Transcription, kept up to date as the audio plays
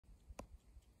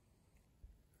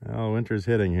Well, winter's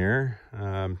hitting here.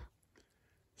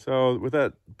 So with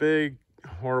that big,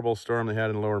 horrible storm they had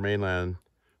in the lower mainland,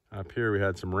 up here we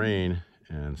had some rain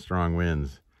and strong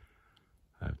winds.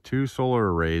 I have 2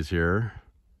 solar arrays here.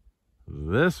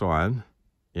 This one,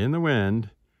 in the wind,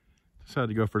 decided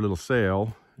to go for a little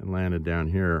sail and landed down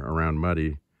here around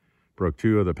Muddy. Broke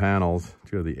 2 of the panels,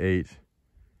 2 of the 8.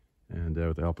 And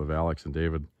with the help of Alex and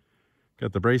David,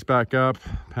 got the brace back up,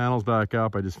 panels back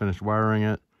up. I just finished wiring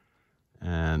it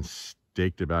and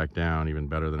staked it back down even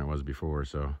better than it was before.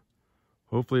 So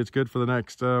hopefully it's good for the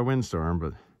next windstorm,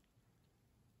 but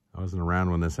I wasn't around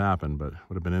when this happened, but it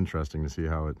would have been interesting to see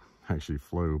how it actually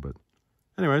flew. But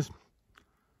anyways,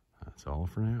 that's all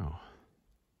for now.